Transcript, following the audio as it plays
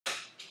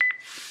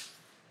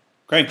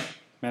Okay,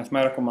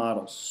 mathematical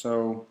models.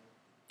 So,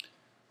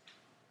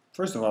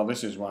 first of all,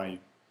 this is why you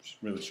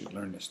really should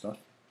learn this stuff.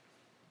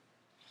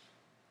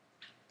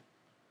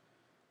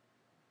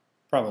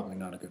 Probably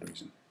not a good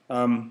reason.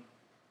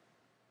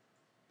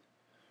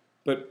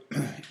 But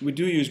we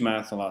do use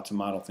math a lot to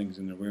model things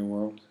in the real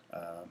world.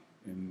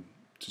 And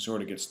to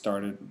sort of get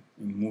started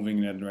in moving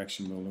in that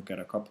direction, we'll look at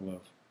a couple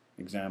of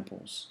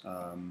examples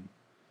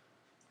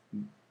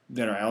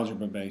that are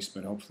algebra based,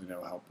 but hopefully that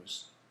will help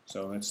us.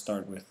 So let's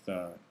start with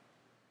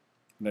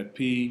let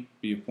P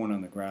be a point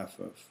on the graph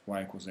of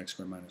y equals x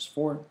squared minus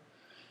 4.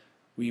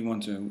 We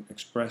want to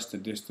express the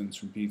distance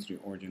from P to the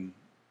origin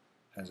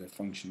as a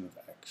function of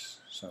x.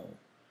 So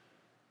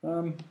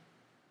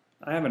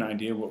I have an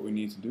idea of what we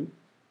need to do,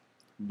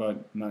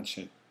 but not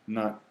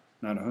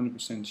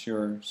 100%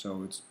 sure.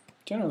 So it's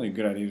generally a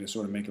good idea to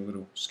sort of make a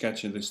little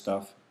sketch of this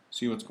stuff,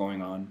 see what's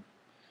going on.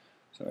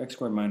 So x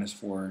squared minus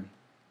 4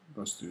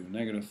 goes to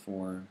negative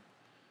 4,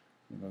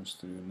 it goes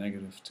to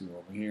negative 2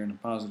 over here, and a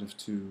positive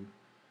 2.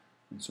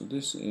 And so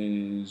this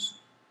is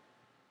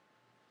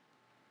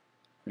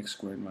x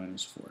squared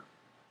minus 4.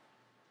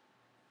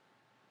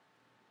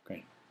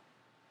 Okay.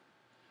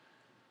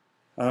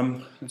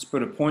 Let's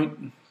put a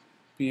point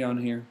P on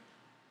here.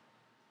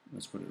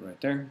 Let's put it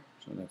right there.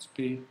 So that's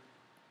P.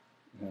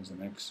 It has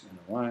an x and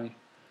a y.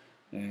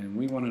 And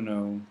we want to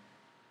know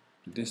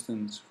the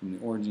distance from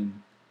the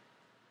origin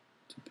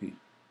to P.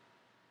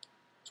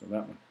 So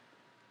that one.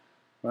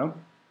 Well,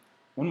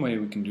 one way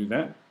we can do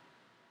that,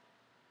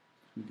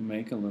 we can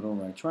make a little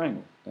right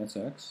triangle. That's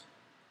x,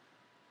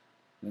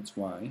 that's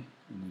y,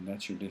 and then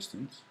that's your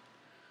distance.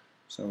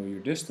 So your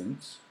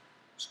distance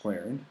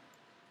squared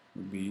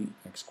would be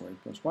x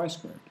squared plus y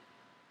squared.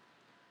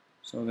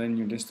 So then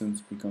your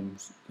distance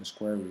becomes the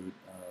square root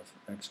of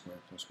x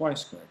squared plus y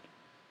squared.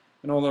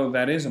 And although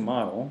that is a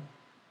model,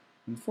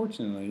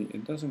 unfortunately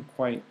it doesn't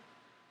quite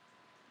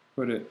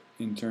put it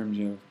in terms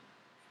of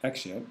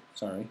x yet,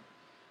 sorry,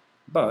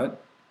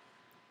 but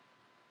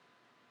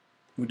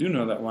we do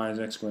know that y is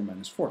x squared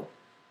minus 4.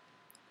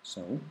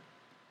 So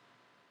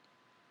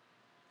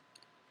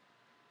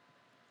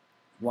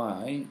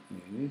y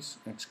is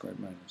x squared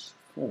minus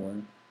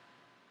 4,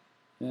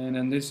 and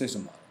then this is a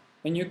model.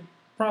 And you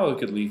probably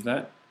could leave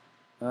that,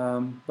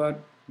 but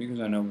because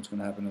I know what's going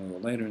to happen a little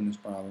later in this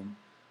problem,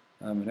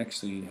 it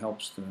actually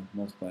helps to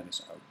multiply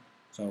this out.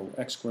 So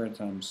x squared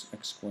times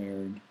x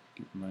squared,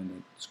 keep in mind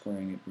that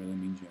squaring it really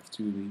means you have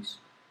two of these.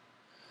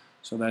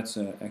 So that's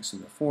x to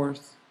the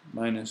 4th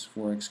minus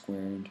 4x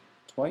squared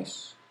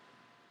twice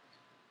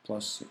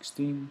plus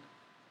 16.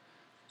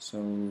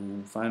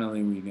 So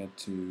finally we get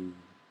to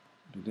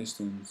the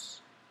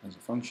distance as a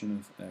function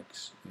of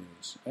x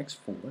is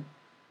x4.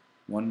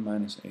 1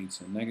 minus 8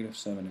 is a negative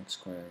 7x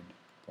squared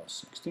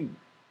plus 16.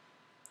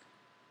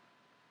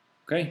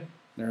 Okay,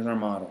 there's our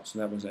model. So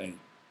that was A.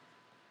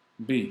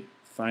 B,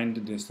 find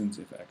the distance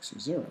if x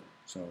is 0.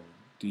 So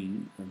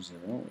d of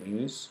 0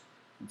 is,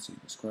 let's see,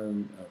 the square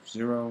root of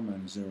 0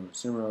 minus 0 is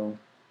 0.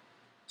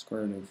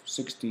 Square root of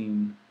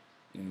 16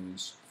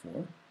 is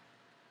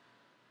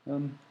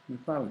 4. We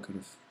probably could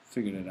have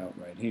figured it out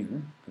right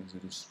here because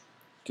it is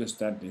just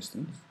that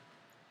distance.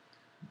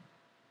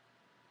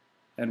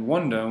 At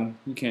 1 though,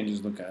 you can't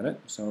just look at it,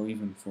 so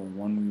even for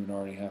 1 we would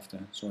already have to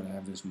sort of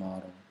have this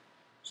model.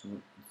 So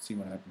let's see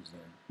what happens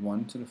there.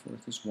 1 to the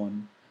 4th is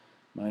 1,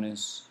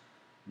 minus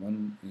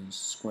 1 is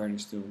squared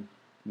is still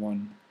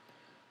 1.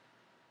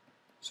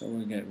 So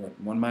we get what?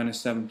 1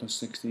 minus 7 plus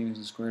 16 is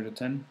the square root of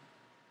 10.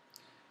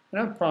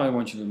 And I probably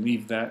want you to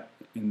leave that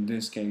in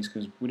this case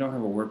because we don't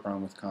have a word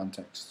problem with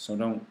context.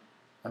 So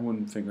I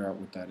wouldn't figure out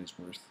what that is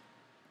worth,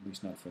 at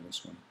least not for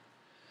this one.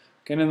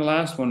 Okay, and then the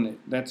last one,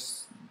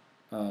 that's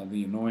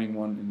the annoying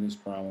one in this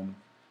problem,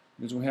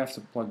 because we have to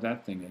plug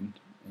that thing in.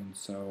 And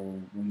so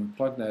when we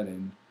plug that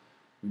in,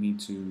 we need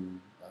to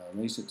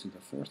raise it to the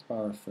 4th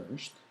power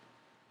first.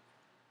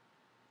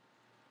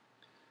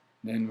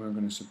 Then we're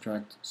going to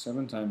subtract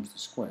 7 times the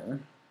square.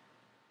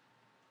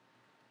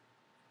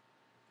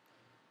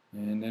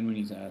 And then we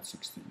need to add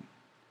 16.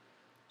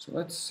 So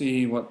let's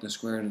see what the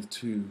square root of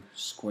 2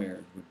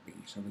 squared would be.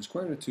 So the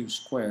square root of 2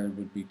 squared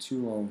would be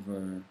 2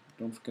 over,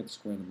 don't forget the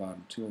square at the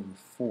bottom, 2 over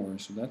 4,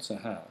 so that's a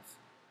half.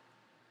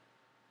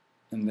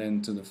 And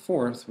then to the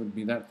 4th would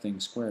be that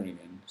thing squared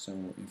again.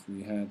 So if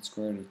we had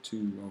square root of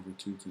 2 over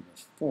 2 to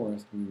the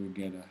 4th, we would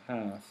get a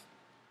half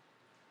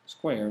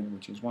squared,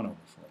 which is 1 over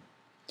 4.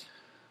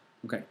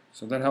 Okay,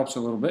 so that helps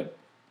a little bit.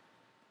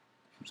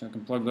 So I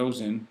can plug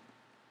those in.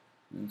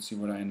 Let's see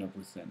what I end up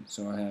with then.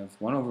 So I have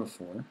 1 over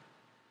 4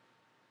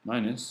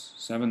 minus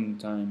 7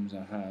 times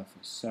a half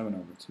is 7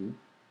 over 2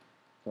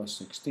 plus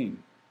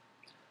 16.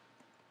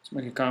 Let's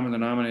make a common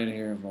denominator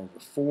here of over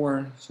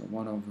 4. So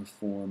 1 over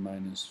 4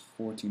 minus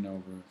 14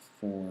 over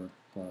 4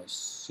 plus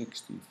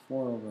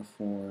 64 over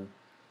 4.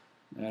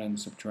 Add and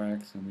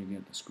subtract, and we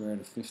get the square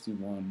root of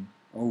 51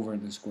 over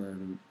the square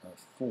root of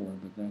 4,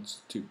 but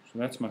that's 2. So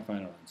that's my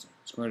final answer.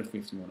 Square root of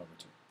 51 over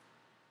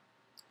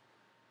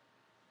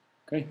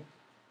 2. Okay.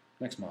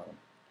 Next model.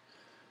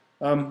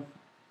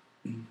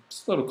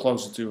 It's a little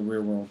closer to a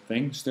real world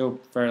thing, still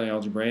fairly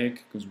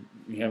algebraic because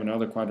we have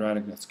another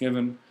quadratic that's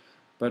given,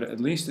 but at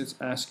least it's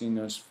asking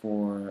us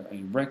for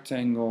a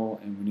rectangle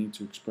and we need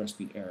to express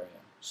the area.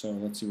 So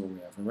let's see what we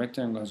have. A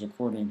rectangle has a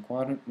coordinate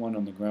quadrant 1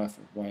 on the graph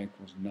of y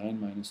equals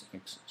 9 minus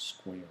x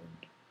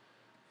squared.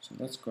 So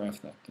let's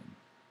graph that thing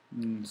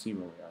and see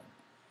where we are.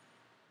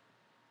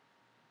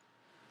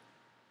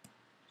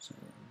 So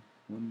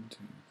 1, 2,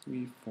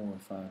 3, 4,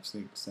 5,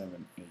 6,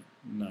 7, 8,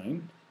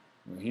 9.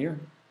 We're here.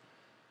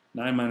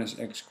 9 minus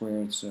x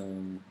squared, so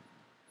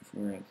if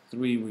we're at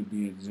 3 we'd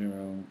be at 0,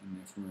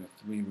 and if we're at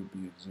 3 we'd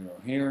be at 0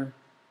 here.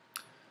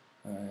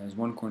 Has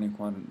one coordinate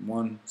quadrant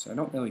 1, so I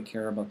don't really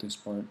care about this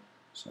part.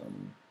 So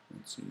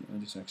let's see, I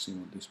just actually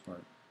want this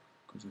part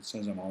because it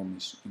says I'm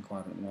always in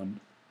quadrant 1.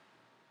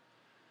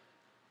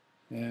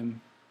 And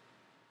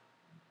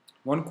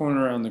one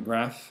corner on the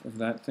graph of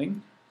that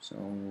thing, so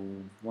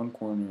one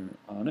corner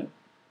on it,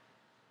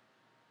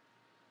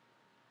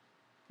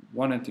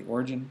 one at the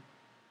origin,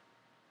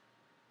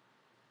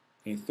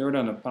 a third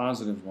on a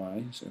positive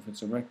y, so if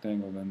it's a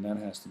rectangle then that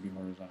has to be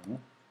horizontal.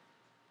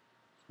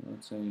 So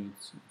let's say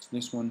it's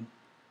this one,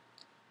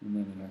 and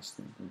then it has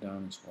to go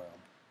down as well.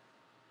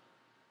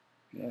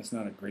 Yeah, it's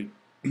not a great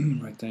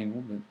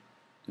rectangle, but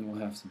it will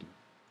have to do.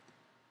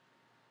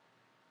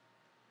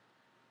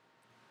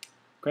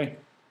 Okay,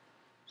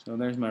 so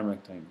there's my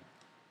rectangle.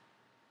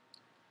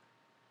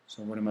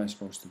 So what am I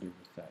supposed to do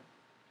with that?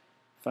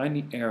 Find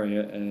the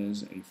area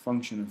as a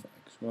function of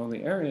x. Well,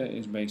 the area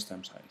is base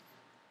times height.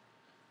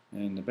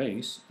 And the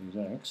base is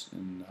x,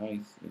 and the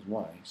height is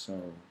y,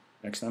 so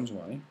x times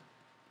y.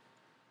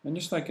 And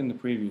just like in the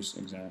previous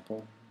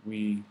example,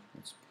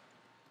 let's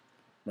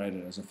write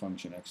it as a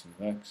function x of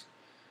x.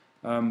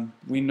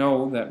 We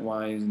know that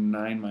y is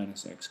 9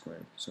 minus x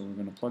squared, so we're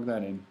going to plug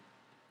that in,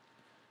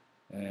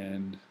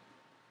 and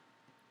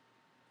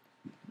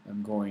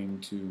I'm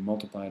going to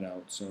multiply it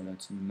out, so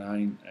that's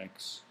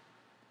 9x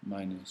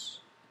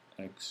minus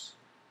x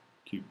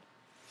cubed.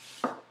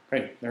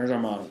 Okay, there's our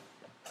model.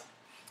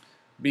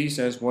 B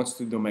says, what's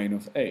the domain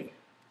of A?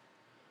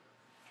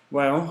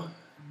 Well,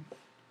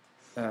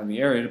 the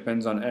area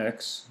depends on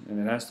x, and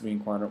it has to be in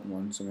quadrant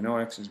 1, so we know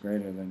x is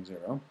greater than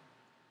 0.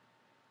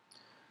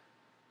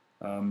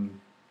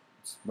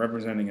 It's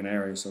representing an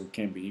area, so it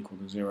can't be equal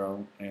to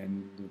 0,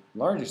 and the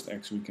largest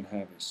x we can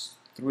have is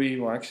 3.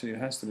 Well, actually, it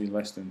has to be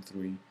less than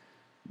 3,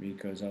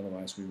 because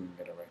otherwise we wouldn't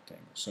get a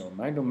rectangle. So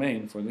my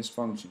domain for this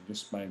function,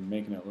 just by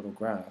making a little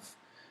graph,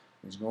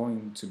 is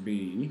going to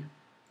be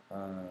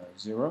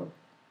 0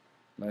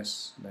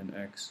 less than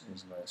x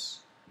is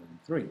less than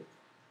 3.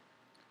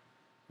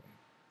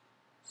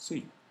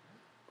 C.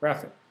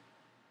 Graph it.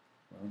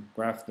 Well,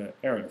 graph the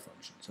area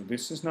function. So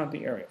this is not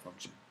the area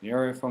function. The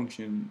area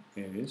function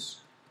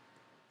is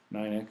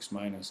 9x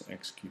minus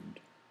x cubed.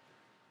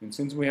 And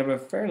since we have a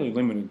fairly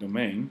limited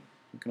domain,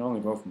 we can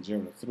only go from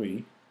 0 to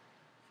 3.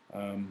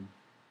 I'm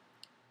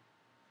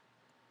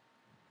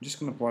just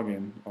going to plug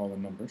in all the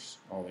numbers,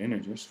 all the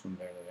integers from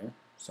there to there.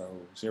 So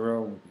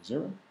 0 would be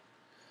 0.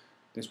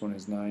 This one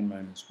is 9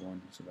 minus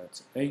 1, so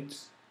that's 8.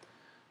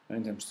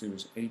 9 times 2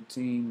 is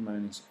 18,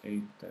 minus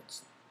 8,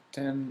 that's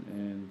 10,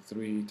 and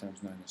 3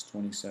 times 9 is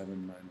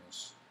 27,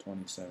 minus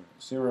 27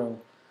 is 0.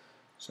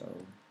 So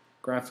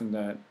graphing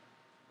that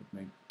would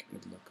make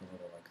it look a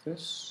little like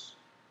this.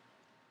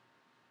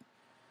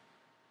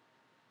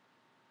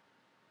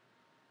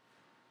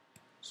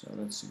 So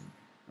let's see.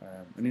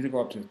 I need to go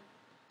up to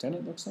 10,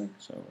 it looks like.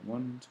 So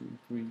 1, 2,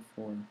 3,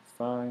 4,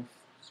 5,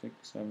 6,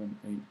 7,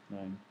 8,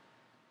 9,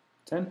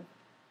 10.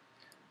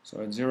 So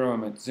at 0,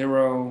 I'm at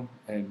 0.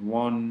 At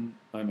 1,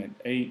 I'm at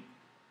 8.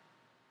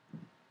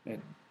 At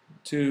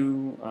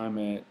 2, I'm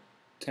at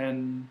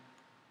 10.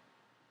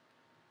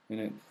 And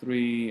at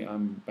 3,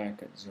 I'm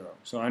back at 0.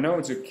 So I know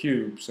it's a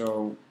cube,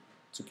 so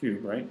it's a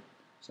cube, right?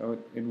 So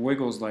it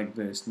wiggles like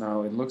this.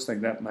 Now it looks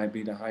like that might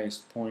be the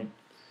highest point.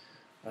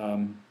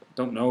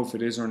 Don't know if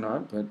it is or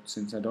not, but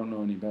since I don't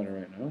know any better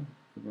right now,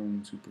 we're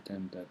going to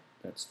pretend that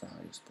that's the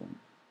highest point.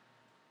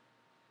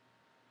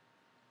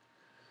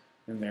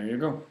 And there you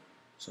go.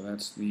 So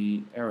that's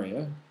the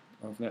area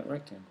of that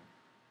rectangle.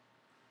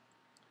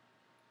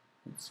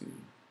 Let's see.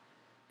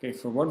 Okay,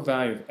 for what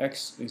value of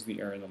x is the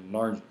area the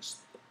largest?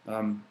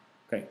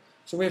 Okay,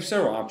 so we have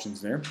several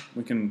options there.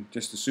 We can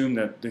just assume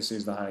that this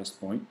is the highest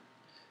point,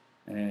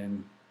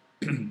 and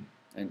and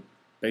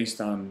based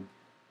on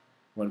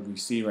what we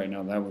see right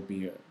now, that would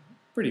be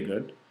pretty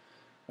good.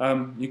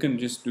 You can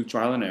just do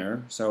trial and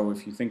error. So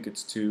if you think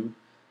it's 2,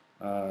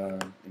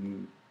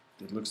 and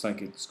it looks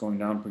like it's going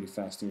down pretty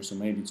fast here, so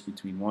maybe it's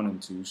between 1 and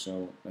 2.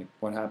 So like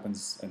what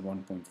happens at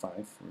 1.5,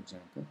 for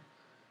example.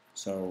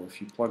 So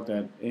if you plug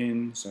that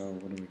in, so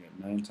what do we get?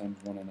 9 times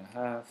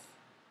 1.5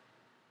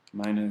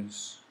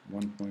 minus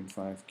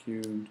 1.5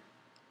 cubed.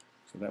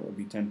 So that would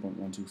be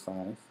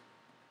 10.125.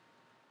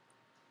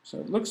 So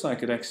it looks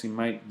like it actually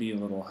might be a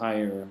little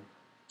higher,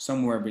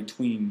 somewhere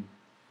between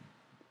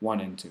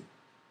 1 and 2.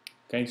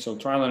 Okay, so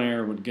trial and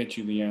error would get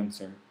you the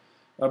answer.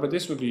 But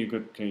this would be a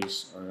good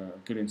case, or a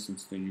good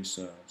instance to use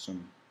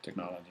some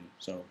technology.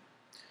 So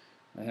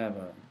I have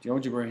a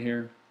GeoGebra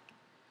here.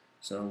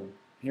 So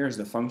here's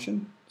the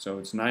function. So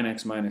it's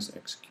 9x minus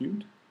x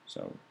cubed.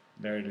 So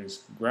there it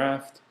is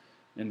graphed,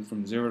 and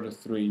from 0 to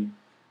 3.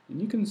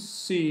 And you can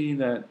see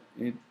that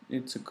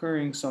it's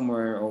occurring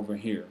somewhere over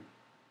here.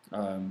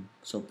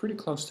 So pretty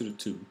close to the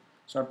 2.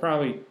 So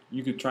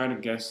you could try to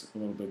guess a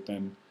little bit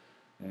then,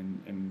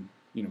 and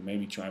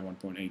maybe try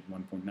 1.8,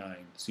 1.9,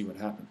 see what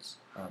happens.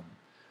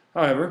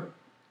 However,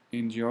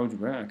 in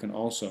GeoGebra I can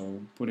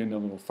also put in a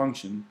little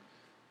function,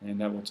 and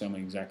that will tell me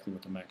exactly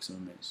what the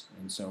maximum is.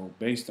 And so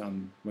based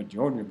on what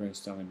GeoGebra is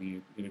telling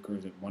me, it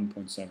occurs at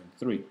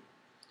 1.73.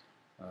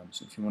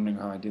 So if you're wondering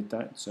how I did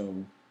that,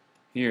 so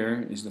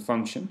here is the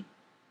function,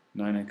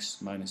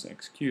 9x minus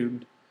x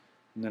cubed,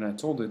 and then I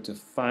told it to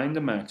find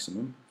the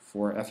maximum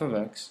for f of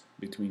x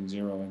between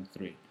 0 and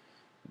 3.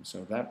 And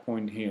so that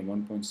point here,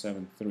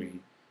 1.73,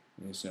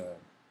 is a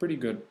pretty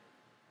good,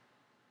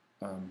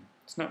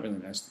 it's not really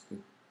an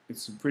estimate,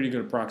 it's a pretty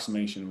good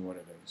approximation of what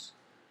it is.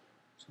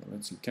 So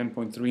let's see,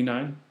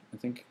 10.39, I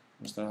think,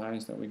 was the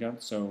highest that we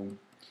got. So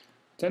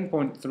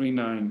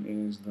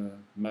 10.39 is the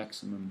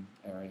maximum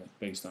area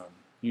based on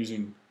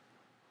using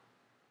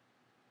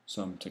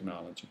some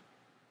technology.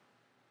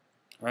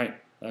 All right,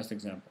 last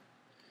example.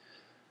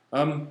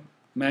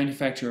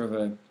 Manufacturer of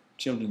a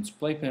children's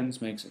playpens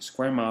makes a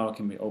square model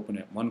can be opened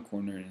at one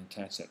corner and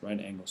attached at right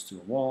angles to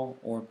a wall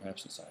or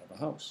perhaps the side of a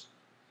house.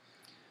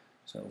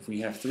 So if we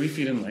have 3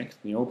 feet in length,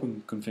 the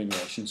open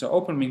configuration, so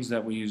open means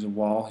that we use a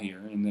wall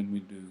here, and then we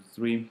do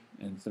 3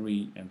 and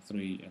 3 and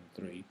 3 and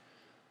 3.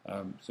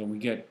 So we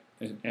get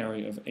an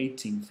area of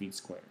 18 feet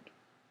squared.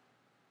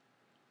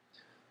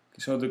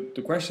 So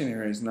the question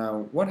here is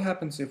now, what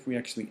happens if we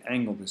actually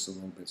angle this a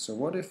little bit? So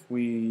what if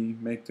we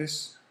make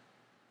this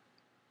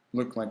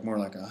look like more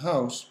like a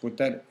house? Would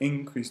that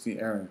increase the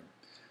area?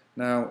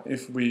 Now,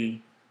 if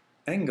we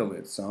angle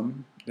it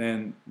some,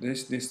 then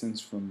this distance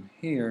from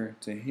here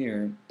to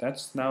here,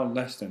 that's now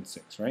less than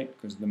 6, right?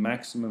 Because the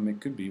maximum it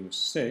could be was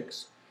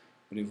 6,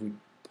 but if we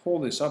pull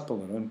this up a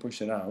little and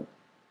push it out,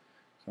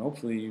 so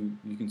hopefully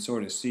you can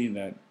sort of see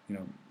that,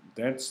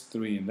 that's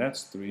 3 and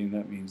that's 3, and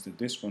that means that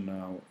this one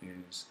now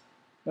is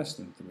less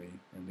than 3,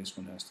 and this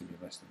one has to be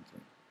less than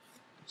 3.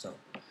 So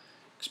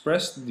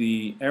express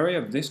the area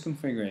of this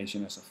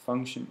configuration as a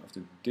function of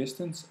the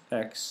distance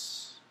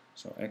x.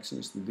 So x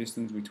is the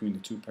distance between the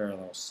 2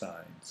 parallel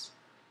sides.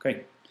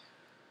 Okay,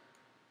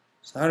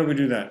 so how do we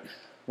do that?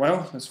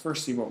 Well, let's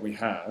first see what we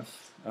have.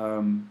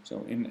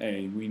 So in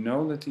A, we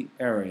know that the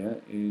area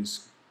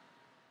it's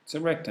a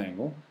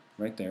rectangle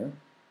right there.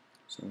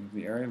 So we have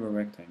the area of a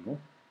rectangle.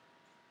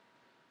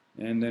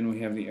 And then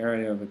we have the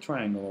area of a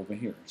triangle over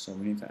here. So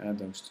we need to add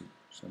those two.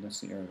 So that's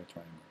the area of a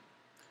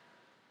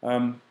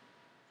triangle.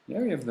 The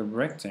area of the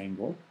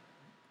rectangle,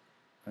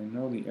 I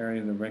know the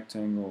area of the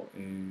rectangle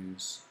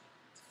is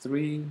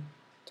 3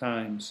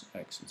 times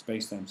x. It's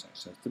base times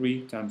x, so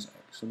 3 times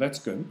x. So that's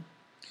good.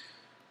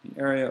 The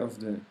area of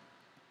the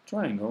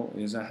triangle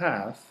is a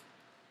half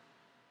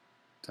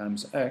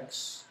times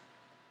x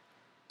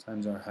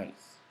times our height.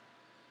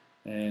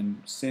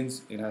 And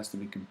since it has to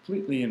be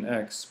completely in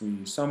x,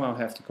 we somehow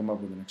have to come up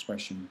with an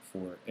expression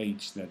for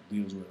h that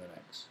deals with an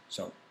x.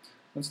 So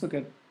let's look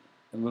at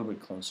a little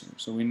bit closer.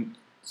 So we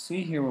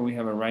see here where we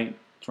have a right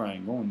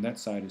triangle, and that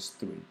side is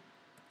 3.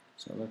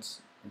 So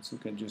let's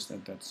look at just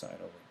at that side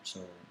over here. So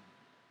we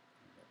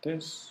got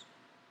this,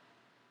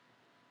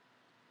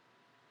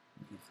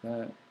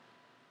 that.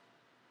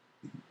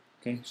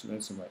 Okay, so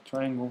that's a right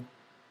triangle.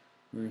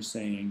 We're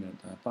saying that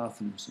the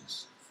hypotenuse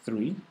is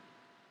 3.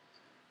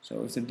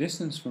 So if the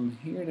distance from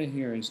here to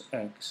here is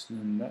x,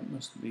 then that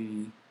must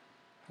be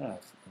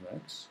half of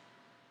x.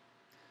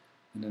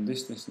 And then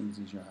this distance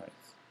is your height.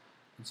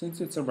 And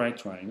since it's a right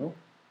triangle,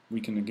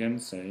 we can again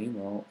say,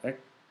 well,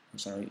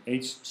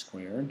 h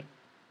squared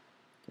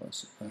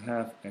plus a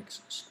half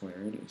x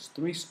squared is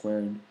 3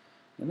 squared.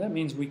 And that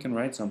means we can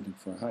write something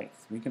for height.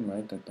 We can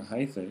write that the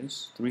height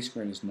is 3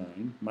 squared is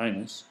 9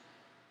 minus,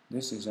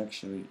 this is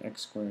actually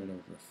x squared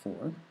over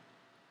 4.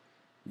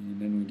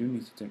 And then we do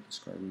need to take the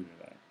square root of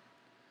that.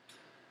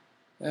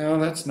 Well,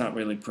 that's not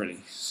really pretty.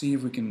 See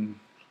if we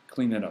can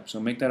clean that up. So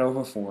make that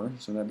over 4,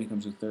 so that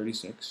becomes a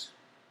 36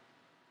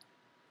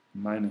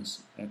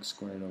 minus x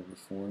squared over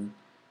 4.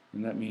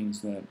 And that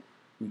means that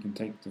we can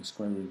take the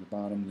square root of the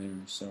bottom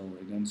there, so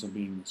it ends up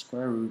being the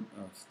square root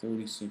of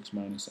 36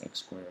 minus x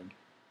squared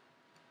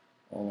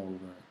all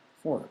over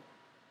 4.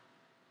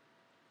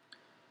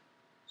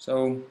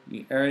 So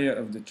the area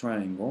of the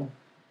triangle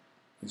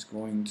is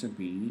going to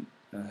be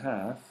a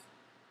half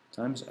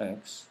times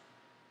x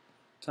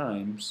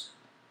times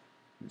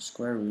the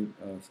square root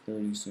of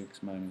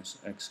 36 minus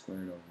x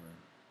squared over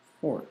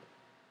 4.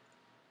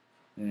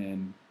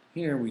 And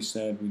here we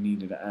said we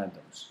needed to add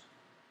those.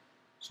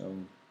 So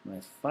my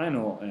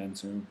final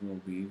answer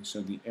will be,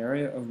 so the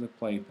area of the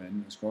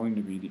playpen is going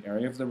to be the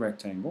area of the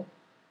rectangle,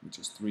 which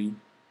is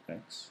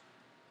 3x,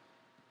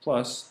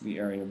 plus the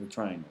area of the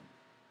triangle.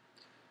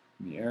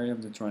 The area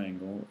of the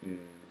triangle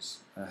is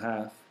a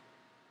half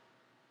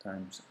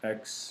times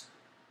x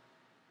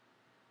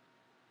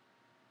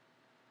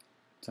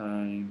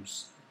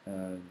times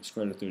the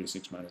square root of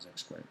 36 minus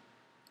x squared.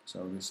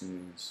 So this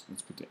is,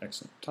 let's put the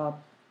x up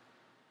top,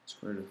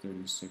 square root of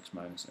 36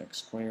 minus x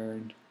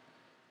squared,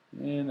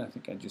 and I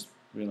think I just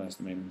realized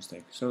I made a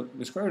mistake. So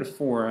the square root of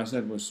 4 I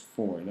said was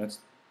 4, that's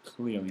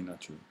clearly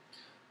not true.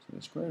 So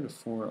the square root of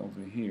 4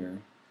 over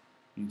here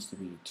needs to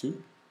be a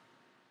 2.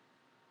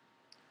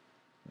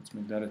 Let's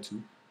make that a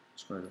 2.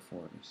 Square root of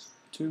 4 is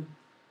 2,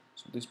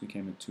 so this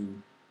became a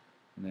 2,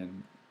 and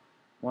then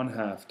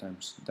 1/2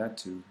 times that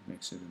 2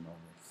 makes it an over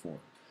 4.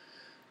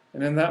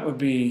 And then that would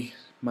be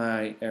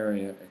my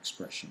area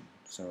expression.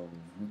 So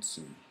let's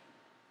see.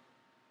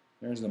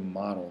 There's the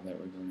model that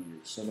we're going to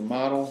use. So the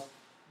model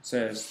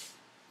says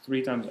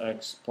 3 times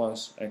x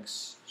plus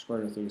x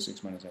squared root of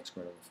 36 minus x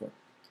squared over 4.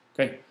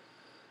 Okay.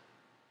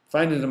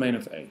 Find the domain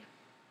of A.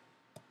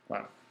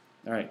 Wow.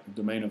 All right, the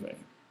domain of A.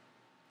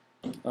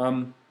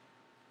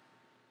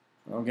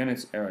 Well, again,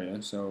 it's area,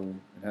 so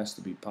it has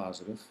to be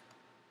positive.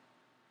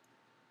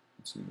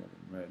 Let's see that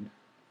in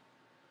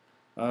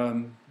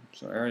red.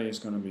 So area is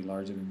going to be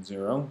larger than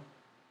 0.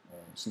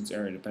 Since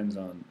area depends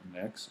on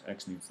x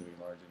needs to be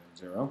larger than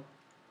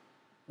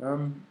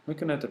 0.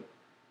 Looking at the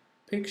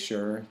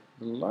picture,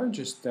 the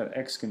largest that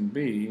x can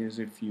be is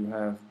if you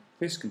have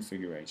this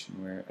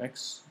configuration where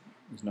x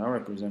is now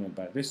represented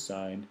by this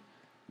side,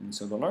 and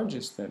so the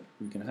largest that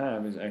we can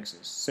have is x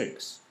is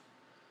 6.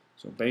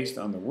 So based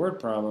on the word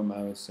problem,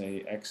 I would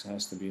say x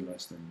has to be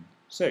less than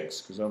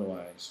 6, because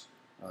otherwise,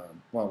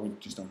 well, we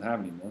just don't have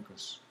any more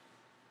because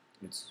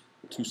it's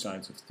 2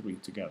 sides of 3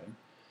 together.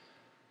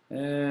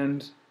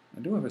 And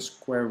I do have a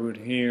square root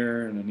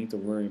here, and I need to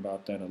worry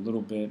about that a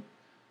little bit.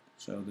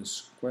 So the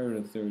square root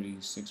of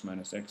 36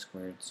 minus x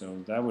squared,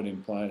 so that would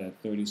imply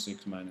that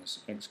 36 minus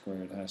x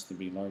squared has to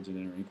be larger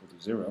than or equal to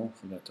 0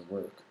 for that to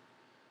work.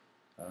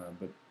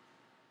 But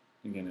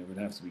again, it would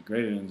have to be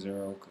greater than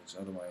 0, because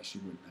otherwise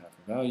you wouldn't have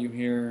a value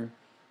here,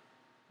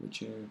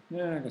 which,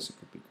 yeah, I guess it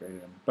could be greater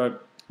than.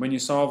 But when you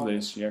solve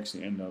this, you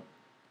actually end up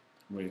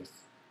with,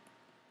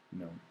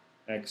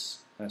 x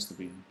has to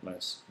be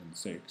less than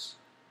 6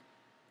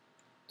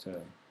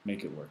 to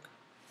make it work.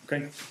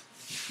 Okay,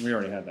 we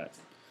already had that.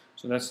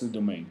 So that's the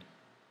domain.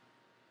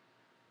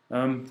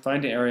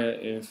 Find the area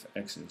if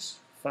x is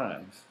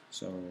 5.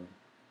 So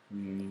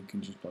we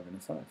can just plug in a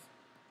 5.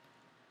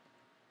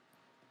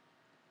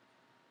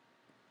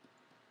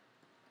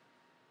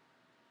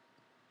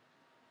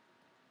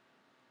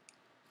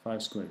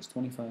 5 squared is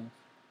 25.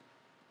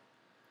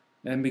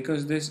 And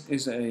because this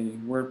is a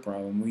word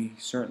problem, we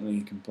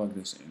certainly can plug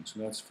this in. So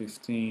that's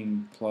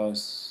 15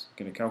 plus,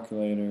 get a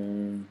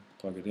calculator,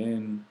 plug it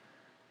in.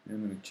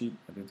 I'm going to cheat,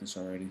 I did this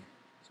already.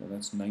 So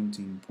that's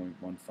 19.15.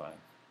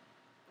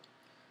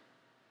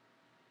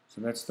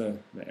 So that's the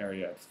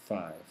area at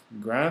 5.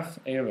 Graph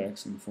a of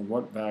x, and for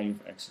what value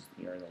of x is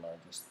the area the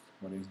largest?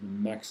 What is the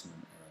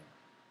maximum area?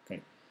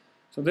 Okay.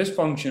 So this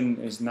function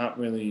is not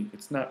really,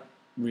 it's not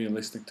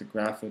realistic to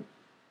graph it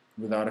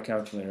without a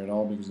calculator at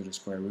all because of the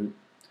square root.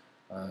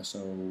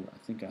 So I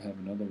think I have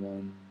another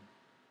one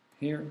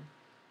here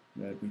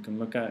that we can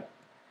look at.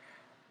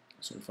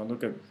 So if I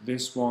look at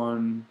this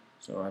one,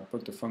 so I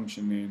put the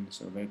function in,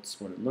 so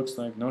that's what it looks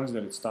like. Notice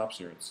that it stops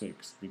here at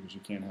 6 because you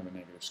can't have a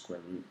negative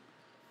square root.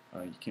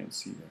 You can't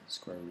see the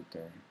square root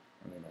there.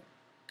 I don't know.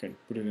 Okay,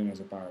 put it in as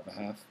a power of a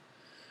half.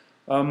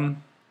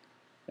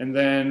 And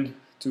then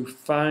to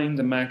find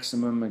the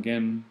maximum,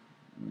 again,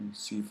 let me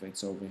see if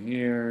it's over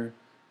here.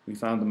 We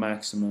found the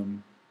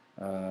maximum.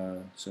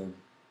 So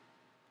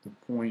the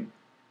point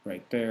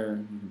right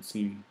there, you can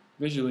see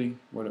visually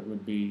what it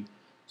would be.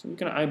 So we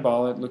can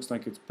eyeball it. Looks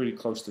like it's pretty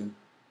close to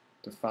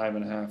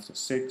 5.5 to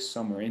 6,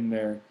 somewhere in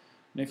there.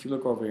 And if you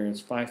look over here,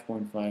 it's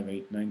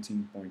 5.58,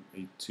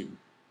 19.82.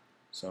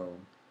 So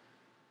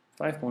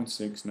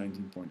 5.6,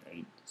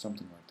 19.8,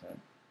 something like that.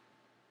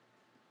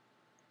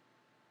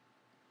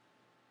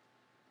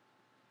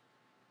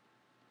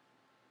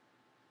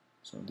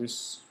 So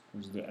this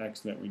was the x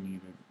that we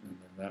needed, and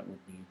then that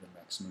would be the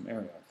maximum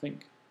area, I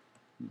think.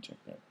 Let me check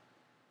that.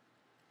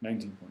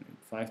 19.8,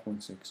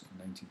 5.6,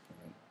 and 19.8.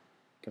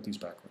 Got these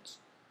backwards.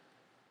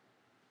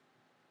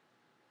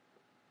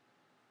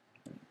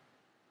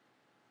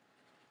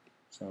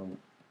 So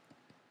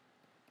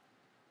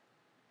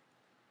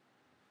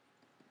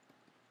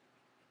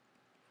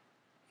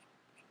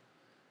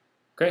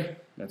okay,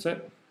 that's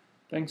it.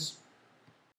 Thanks.